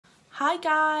Hi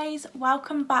guys,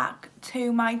 welcome back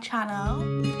to my channel.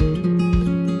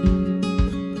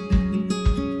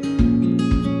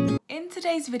 In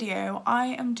today's video,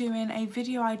 I am doing a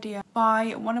video idea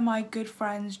by one of my good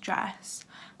friends, Jess.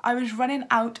 I was running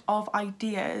out of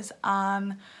ideas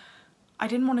and I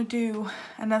didn't want to do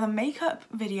another makeup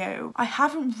video. I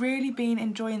haven't really been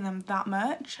enjoying them that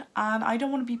much and I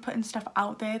don't want to be putting stuff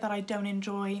out there that I don't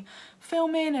enjoy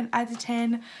filming and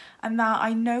editing, and that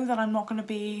I know that I'm not going to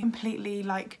be completely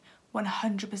like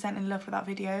 100% in love with that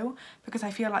video, because I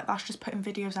feel like that's just putting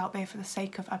videos out there for the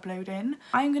sake of uploading.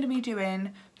 I'm going to be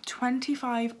doing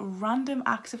 25 random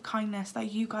acts of kindness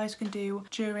that you guys can do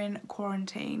during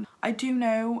quarantine. I do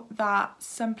know that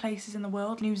some places in the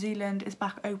world, New Zealand is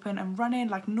back open and running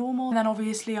like normal, and then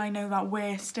obviously I know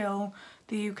that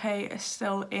the UK is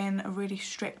still in a really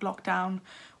strict lockdown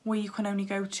where you can only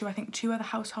go to I think 2 other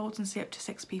households and see up to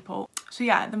 6 people. So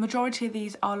yeah, the majority of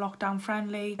these are lockdown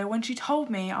friendly. When she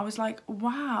told me, I was like,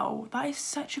 wow, that is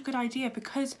such a good idea,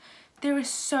 because there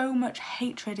is so much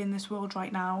hatred in this world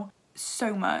right now.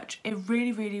 So much. It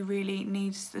really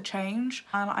needs the change,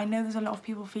 and I know there's a lot of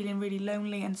people feeling really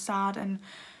lonely and sad and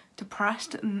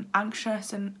depressed and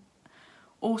anxious and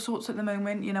all sorts at the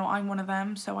moment. You know, I'm one of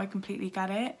them, so I completely get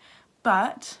it.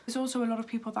 But there's also a lot of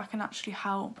people that can actually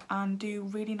help and do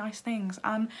really nice things,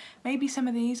 and maybe some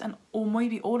of these or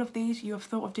maybe all of these you have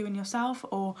thought of doing yourself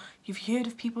or you've heard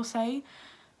of people say.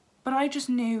 But I just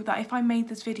knew that if I made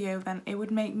this video, then it would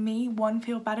make me, one,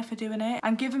 feel better for doing it,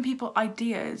 and giving people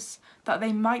ideas that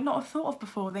they might not have thought of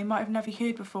before, they might have never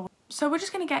heard before. So we're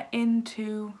just going to get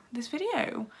into this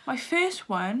video. My first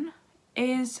one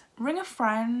is ring a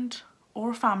friend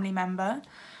or a family member,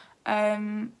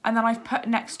 and then I've put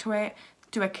next to it,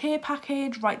 do a care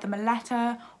package, write them a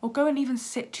letter, or go and even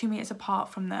sit 2 meters apart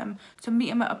from them. So meet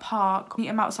them at a park, meet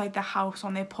them outside their house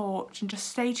on their porch, and just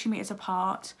stay 2 meters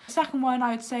apart. The second one,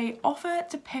 I would say offer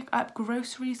to pick up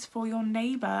groceries for your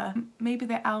neighbour. Maybe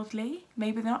they're elderly,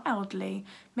 maybe they're not elderly,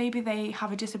 maybe they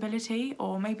have a disability,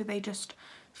 or maybe they just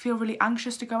feel really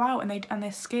anxious to go out and they're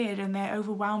scared and they're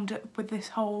overwhelmed with this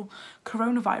whole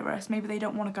coronavirus. Maybe they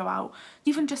don't want to go out.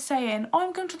 Even just saying, oh,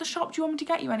 I'm going to the shop, do you want me to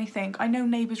get you anything? I know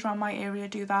neighbours around my area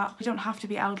do that. You don't have to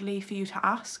be elderly for you to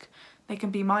ask. They can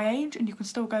be my age and you can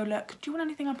still go, look, do you want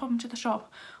anything? I'm popping to the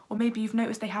shop. Or maybe you've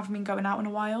noticed they haven't been going out in a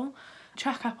while.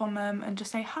 Check up on them and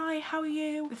just say, hi, how are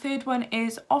you? The third one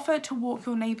is offer to walk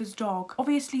your neighbour's dog.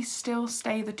 Obviously still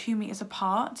stay the 2 meters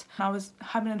apart. And I was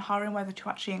humming and hawing whether to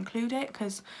actually include it,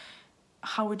 because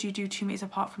how would you do 2 meters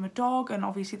apart from a dog? And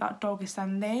obviously that dog is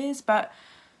then theirs, but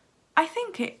I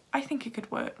think it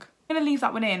could work. I'm gonna leave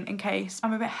that one in case.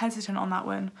 I'm a bit hesitant on that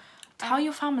one. Tell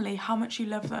your family how much you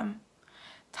love them.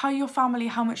 Tell your family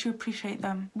how much you appreciate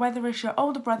them. Whether it's your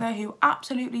older brother who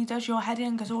absolutely does your head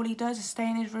in because all he does is stay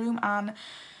in his room and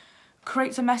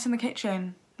creates a mess in the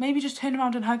kitchen. Maybe just turn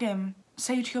around and hug him.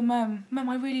 Say to your mum, Mum,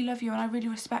 I really love you and I really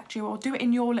respect you. Or do it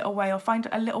in your little way, or find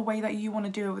a little way that you want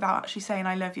to do it without actually saying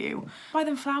I love you. Buy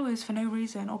them flowers for no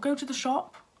reason. Or go to the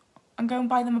shop and go and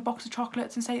buy them a box of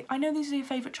chocolates and say, I know these are your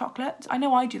favourite chocolates. I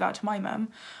know I do that to my mum.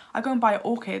 I go and buy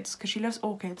orchids because she loves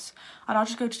orchids. And I'll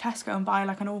just go to Tesco and buy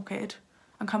like an orchid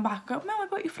and come back and go, Mum, I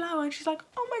got you a flower. And she's like,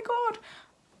 oh my God.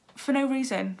 For no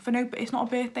reason. It's not a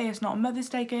birthday, it's not a Mother's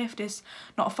Day gift, it's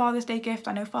not a Father's Day gift.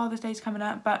 I know Father's Day's coming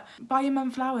up, but buy your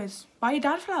mum flowers. Buy your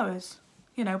dad flowers.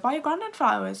 You know, buy your granddad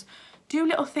flowers. Do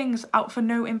little things out for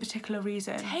no in particular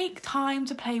reason. Take time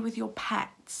to play with your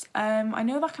pets. I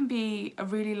know that can be a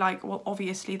really well,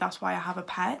 obviously that's why I have a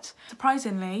pet.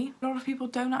 Surprisingly, a lot of people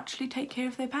don't actually take care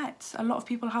of their pets. A lot of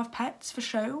people have pets for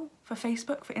show, for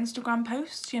Facebook, for Instagram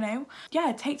posts, you know.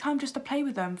 Yeah, take time just to play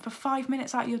with them for 5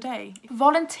 minutes out of your day.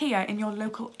 Volunteer in your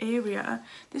local area.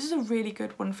 This is a really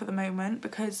good one for the moment,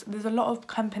 because there's a lot of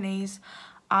companies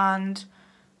and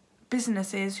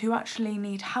businesses who actually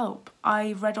need help.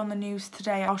 I read on the news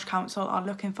today Welsh Council are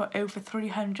looking for over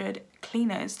 300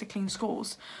 cleaners to clean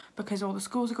schools, because all the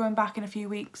schools are going back in a few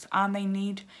weeks and they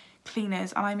need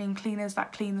cleaners. And I mean cleaners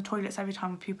that clean the toilets every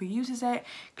time a pupil uses it,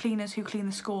 cleaners who clean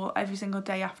the school every single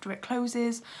day after it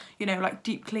closes, you know, like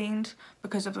deep cleaned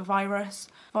because of the virus.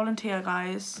 Volunteer,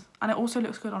 guys. And it also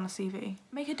looks good on a CV.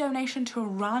 Make a donation to a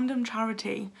random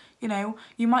charity. You know,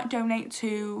 you might donate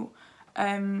to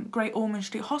Great Ormond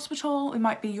Street Hospital. It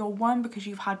might be your one because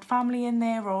you've had family in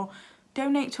there, or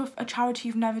donate to a charity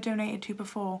you've never donated to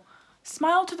before.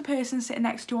 Smile to the person sitting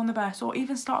next to you on the bus, or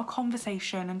even start a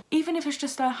conversation. And even if it's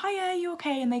just a hiya, are you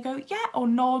okay? And they go yeah, or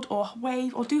nod or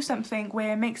wave or do something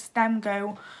where it makes them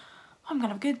go, I'm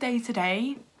gonna have a good day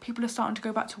today. People are starting to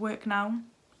go back to work now.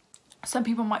 Some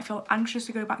people might feel anxious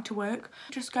to go back to work.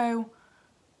 Just go,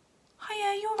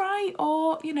 hiya, you alright?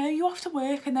 Or, you know, you off to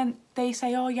work? And then they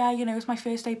say, oh yeah, you know, it's my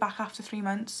first day back after 3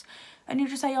 months. And you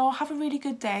just say, oh, have a really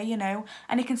good day, you know,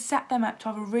 and it can set them up to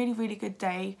have a really, really good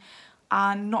day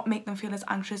and not make them feel as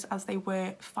anxious as they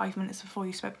were 5 minutes before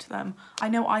you spoke to them. I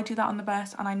know I do that on the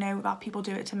bus, and I know that people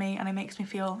do it to me, and it makes me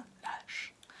feel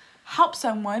lush. Help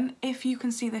someone if you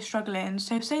can see they're struggling.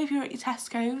 So say if you're at your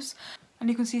Tesco's and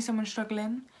you can see someone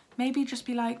struggling, maybe just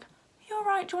be like, you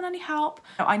alright, do you want any help?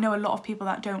 I know a lot of people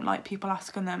that don't like people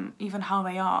asking them even how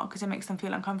they are, because it makes them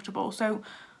feel uncomfortable. So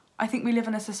I think we live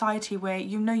in a society where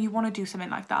you know you want to do something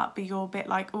like that, but you're a bit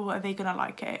like, oh, are they gonna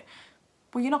like it?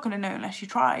 Well, you're not gonna know unless you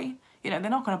try. You know,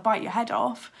 they're not gonna bite your head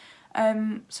off.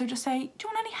 So just say, do you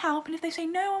want any help? And if they say,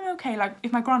 no, I'm okay. Like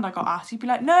if my granddad got asked, he'd be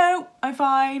like, no, I'm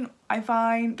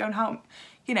fine, don't help.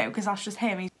 You know, because that's just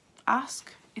him.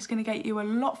 Ask. It's going to get you a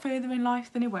lot further in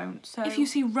life than it won't. So if you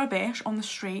see rubbish on the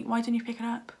street, why don't you pick it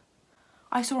up?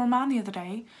 I saw a man the other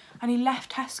day and he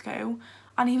left Tesco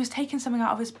and he was taking something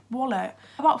out of his wallet.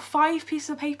 About 5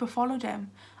 pieces of paper followed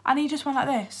him and he just went like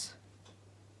this.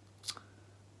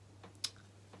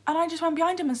 And I just went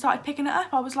behind him and started picking it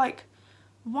up. I was like,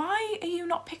 why are you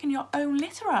not picking your own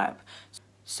litter up?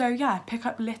 So yeah, pick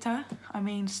up litter. I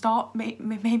mean, start,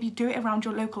 maybe do it around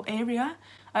your local area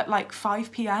at like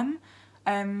 5 PM.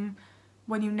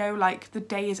 When you know like the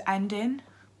day is ending,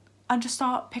 and just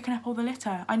start picking up all the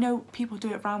litter. I know people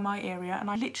do it around my area and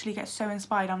I literally get so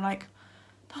inspired. I'm like,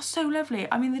 that's so lovely.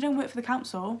 I mean, they don't work for the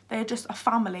council. They're just a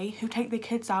family who take their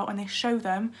kids out and they show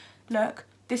them, look,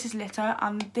 this is litter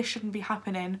and this shouldn't be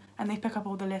happening, and they pick up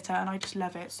all the litter and I just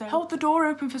love it. So hold the door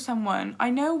open for someone. I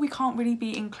know we can't really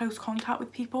be in close contact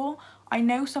with people. I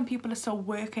know some people are still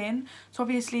working, so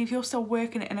obviously if you're still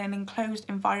working in an enclosed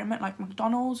environment like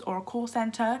McDonald's or a call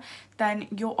centre, then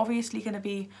you're obviously going to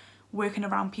be working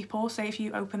around people. Say if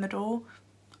you open the door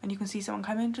and you can see someone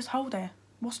coming, just hold it.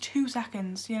 What's 2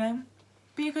 seconds, you know?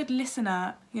 Be a good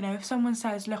listener. You know, if someone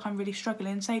says, look, I'm really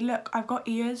struggling, say, look, I've got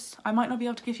ears. I might not be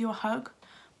able to give you a hug,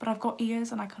 but I've got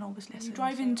ears and I can always listen. You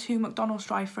drive into McDonald's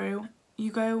drive-through,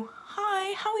 you go,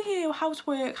 hi, how are you? How's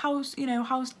work? How's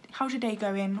your day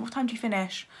going? What time do you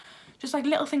finish? Just like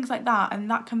little things like that, and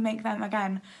that can make them,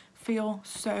 again, feel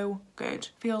so good.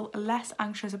 Feel less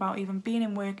anxious about even being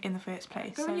in work in the first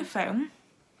place. Go on your phone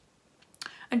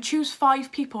and choose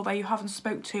 5 people that you haven't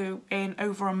spoke to in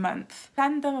over a month.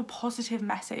 Send them a positive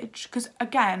message, because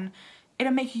again,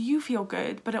 it'll make you feel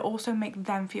good, but it'll also make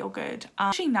them feel good.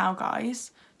 Actually now,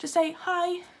 guys, just say,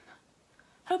 hi,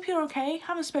 hope you're okay,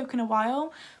 haven't spoken in a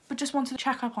while, but just wanted to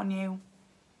check up on you.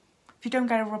 If you don't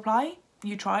get a reply,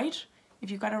 you tried.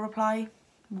 If you get a reply,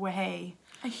 way.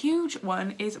 A huge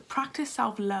one is practice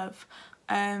self-love.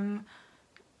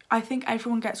 I think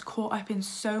everyone gets caught up in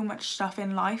so much stuff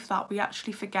in life that we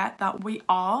actually forget that we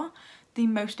are the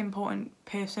most important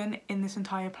person in this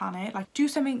entire planet. Like, do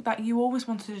something that you always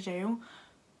wanted to do,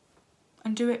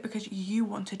 and do it because you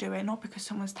want to do it, not because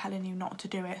someone's telling you not to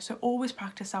do it. So always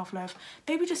practice self-love.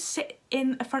 Maybe just sit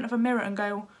in front of a mirror and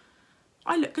go,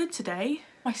 I look good today.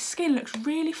 My skin looks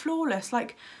really flawless.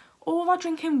 Like, all that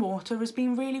drinking water has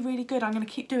been really, really good. I'm going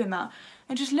to keep doing that.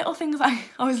 And just little things like,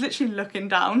 I was literally looking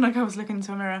down, like I was looking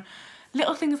into a mirror.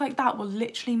 Little things like that will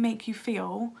literally make you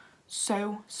feel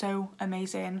so, so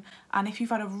amazing. And if you've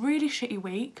had a really shitty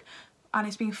week and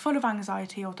it's been full of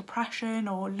anxiety or depression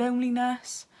or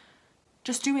loneliness,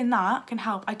 just doing that can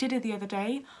help. I did it the other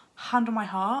day, hand on my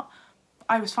heart.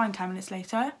 I was fine 10 minutes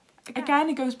later. Again,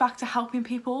 it goes back to helping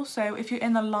people. So if you're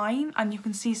in the line and you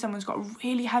can see someone's got a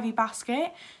really heavy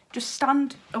basket, just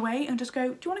stand away and just go,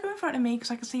 do you want to go in front of me because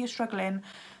I can see you're struggling?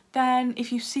 Then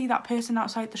if you see that person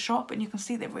outside the shop and you can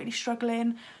see they're really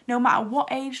struggling, no matter what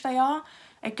age they are,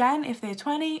 again, if they're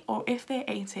 20 or if they're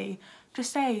 80,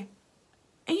 just say,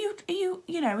 are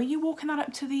you walking that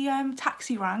up to the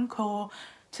taxi rank or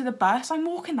to the bus? I'm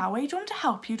walking that way. Do you want me to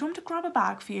help you? Do you want me to grab a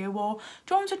bag for you? Or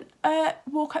do you want me to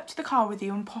walk up to the car with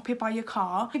you and pop it by your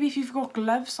car? Maybe if you've got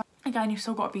gloves, again, you've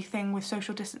still got to be thing with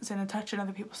social distancing and touching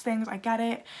other people's things, I get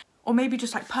it. Or maybe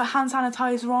just like put hand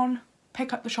sanitizer on,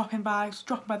 pick up the shopping bags,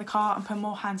 drop them by the car and put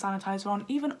more hand sanitizer on,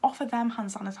 even offer them hand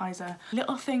sanitizer.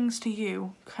 Little things to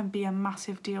you can be a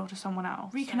massive deal to someone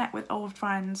else. Reconnect with old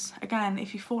friends. Again,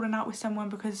 if you've fallen out with someone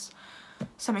because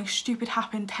something stupid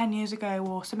happened 10 years ago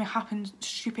or something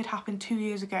stupid happened 2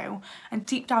 years ago and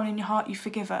deep down in your heart you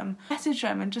forgive them, message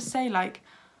them and just say like,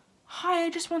 hi,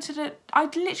 I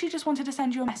literally just wanted to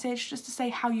send you a message just to say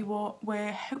how you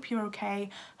were, hope you're okay,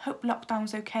 hope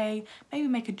lockdown's okay, maybe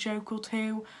make a joke or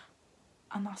two,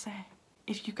 and that's it.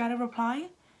 If you get a reply,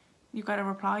 you get a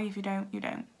reply. If you don't, you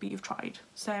don't, but you've tried.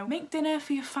 So make dinner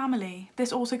for your family.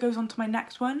 This also goes on to my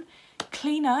next one.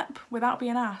 Clean up without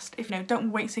being asked. If no,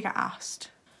 don't wait to get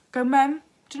asked. Go, Mum,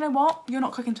 do you know what? You're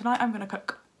not cooking tonight, I'm gonna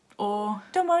cook. Or,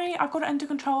 don't worry, I've got it under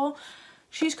control.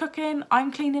 She's cooking,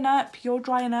 I'm cleaning up, you're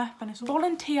drying up. And it's all.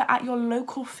 Volunteer at your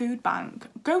local food bank.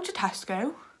 Go to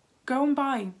Tesco, go and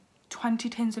buy 20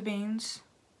 tins of beans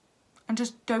and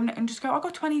just donate and just go, I've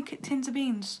got 20 tins of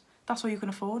beans. That's all you can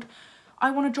afford.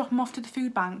 I want to drop them off to the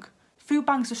food bank. Food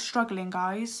banks are struggling,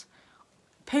 guys.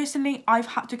 Personally, I've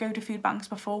had to go to food banks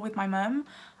before with my mum.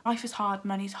 Life is hard,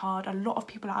 money's hard. A lot of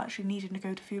people are actually needing to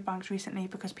go to food banks recently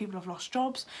because people have lost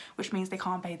jobs, which means they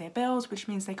can't pay their bills, which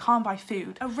means they can't buy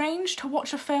food. Arrange to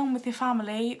watch a film with your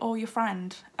family or your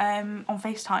friend on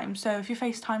FaceTime. So if you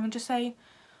FaceTime and just say,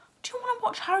 do you want to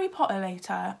watch Harry Potter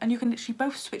later? And you can literally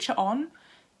both switch it on.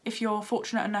 If you're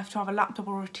fortunate enough to have a laptop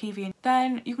or a TV,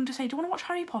 then you can just say, do you want to watch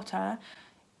Harry Potter?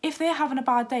 If they're having a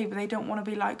bad day, but they don't want to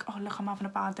be like, oh, look, I'm having a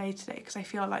bad day today, because they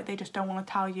feel like they just don't want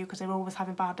to tell you because they're always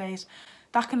having bad days,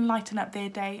 that can lighten up their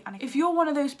day. And if you're one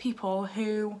of those people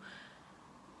who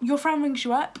your friend rings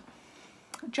you up,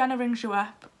 Jenna rings you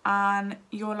up, and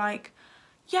you're like,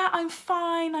 yeah, I'm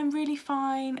fine, I'm really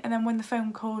fine. And then when the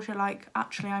phone calls, you're like,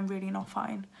 actually, I'm really not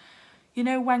fine. You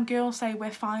know, when girls say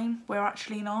we're fine, we're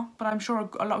actually not. But I'm sure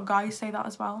a lot of guys say that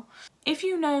as well. If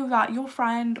you know that your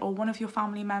friend or one of your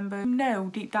family members know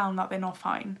deep down that they're not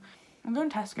fine, I'm going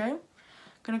to Tesco,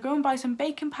 gonna go and buy some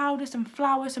baking powder, some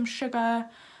flour, some sugar,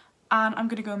 and I'm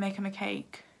gonna go and make them a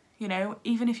cake. You know,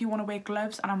 even if you want to wear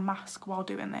gloves and a mask while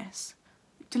doing this,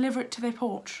 deliver it to their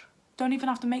porch. Don't even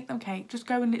have to make them cake, just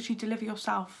go and literally deliver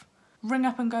yourself. Ring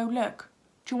up and go, look,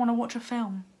 do you want to watch a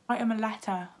film? Write them a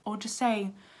letter, or just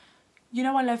say, you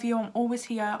know, I love you, I'm always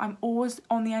here, I'm always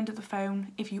on the end of the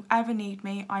phone. If you ever need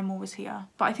me, I'm always here.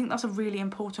 But I think that's a really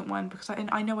important one, because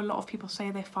I know a lot of people say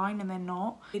they're fine and they're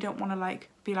not. They don't want to like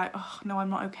be like, oh no, I'm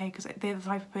not okay, because they're the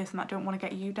type of person that don't want to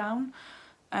get you down.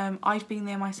 I've been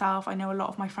there myself, I know a lot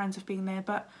of my friends have been there,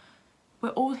 but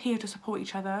we're all here to support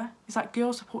each other. It's like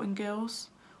girls supporting girls,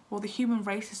 or the human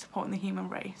race is supporting the human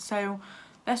race. So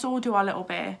let's all do our little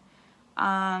bit,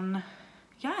 and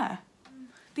yeah.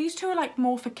 These two are like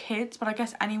more for kids, but I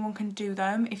guess anyone can do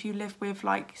them if you live with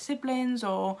like siblings,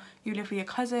 or you live with your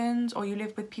cousins, or you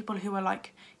live with people who are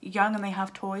like young and they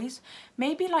have toys.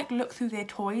 Maybe like look through their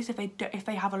toys if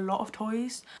they have a lot of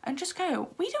toys, and just go,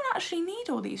 we don't actually need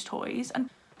all these toys, and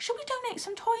should we donate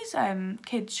some toys,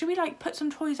 kids? Should we like put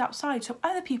some toys outside so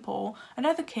other people and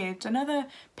other kids and other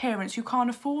parents who can't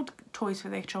afford toys for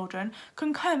their children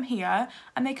can come here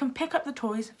and they can pick up the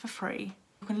toys for free?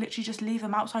 You can literally just leave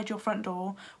them outside your front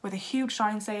door with a huge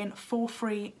sign saying for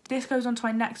free. This goes on to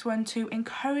my next one, to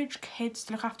encourage kids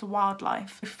to look after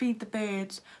wildlife. Feed the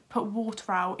birds, put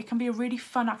water out. It can be a really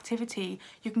fun activity.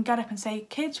 You can get up and say,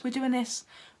 kids, we're doing this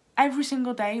every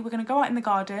single day. We're going to go out in the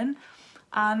garden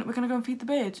and we're going to go and feed the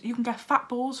birds. You can get fat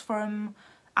balls from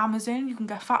Amazon. You can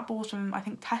get fat balls from, I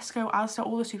think, Tesco, Asda,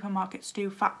 all the supermarkets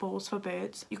do fat balls for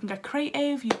birds. You can get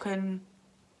creative. You can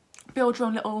build your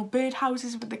own little bird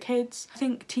houses with the kids. I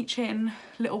think teaching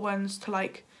little ones to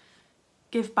like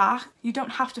give back. You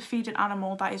don't have to feed an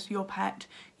animal that is your pet.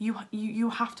 You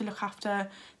have to look after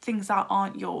things that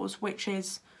aren't yours, which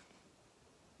is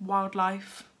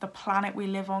wildlife, the planet we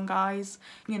live on, guys.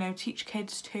 You know, teach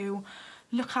kids to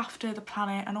look after the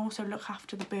planet and also look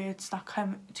after the birds that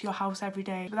come to your house every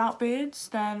day. Without birds,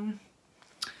 then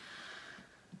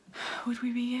would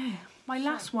we be here? My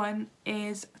last one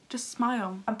is just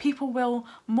smile, and people will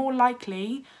more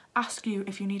likely ask you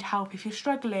if you need help, if you're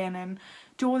struggling, and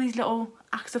do all these little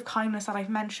acts of kindness that I've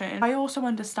mentioned. I also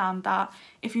understand that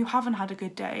if you haven't had a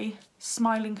good day,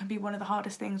 smiling can be one of the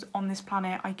hardest things on this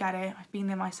planet. I get it, I've been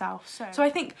there myself. So I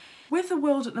think with the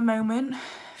world at the moment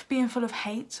being full of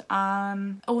hate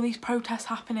and all these protests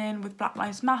happening with Black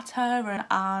Lives Matter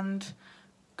and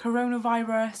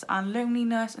coronavirus and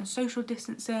loneliness and social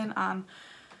distancing and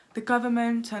the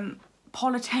government and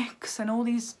politics and all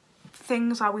these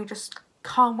things that we just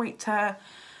can't wait to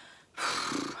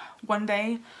one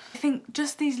day. I think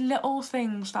just these little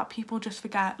things that people just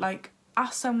forget, like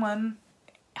ask someone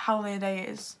how their day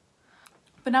is.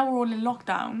 But now we're all in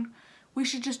lockdown, we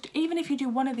should just, even if you do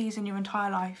one of these in your entire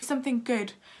life, something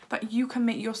good that you can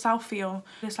make yourself feel.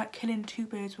 It's like killing two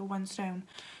birds with one stone.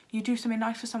 You do something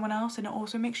nice for someone else and it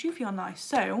also makes you feel nice.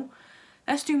 So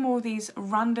let's do more of these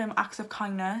random acts of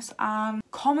kindness, and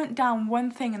comment down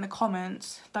one thing in the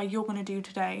comments that you're going to do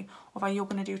today, or that you're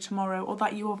going to do tomorrow, or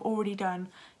that you have already done.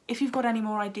 If you've got any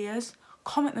more ideas,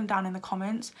 comment them down in the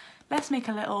comments. Let's make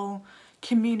a little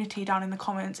community down in the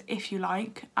comments if you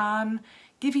like, and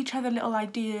give each other little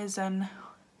ideas, and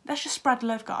let's just spread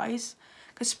love, guys,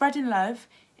 because spreading love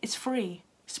is free.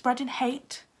 Spreading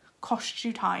hate costs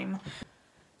you time.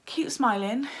 keep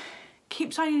smiling,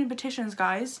 keep signing your petitions,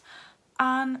 guys,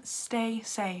 and stay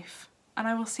safe. And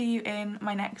I will see you in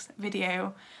my next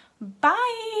video.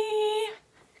 Bye!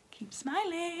 Keep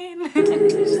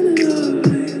smiling.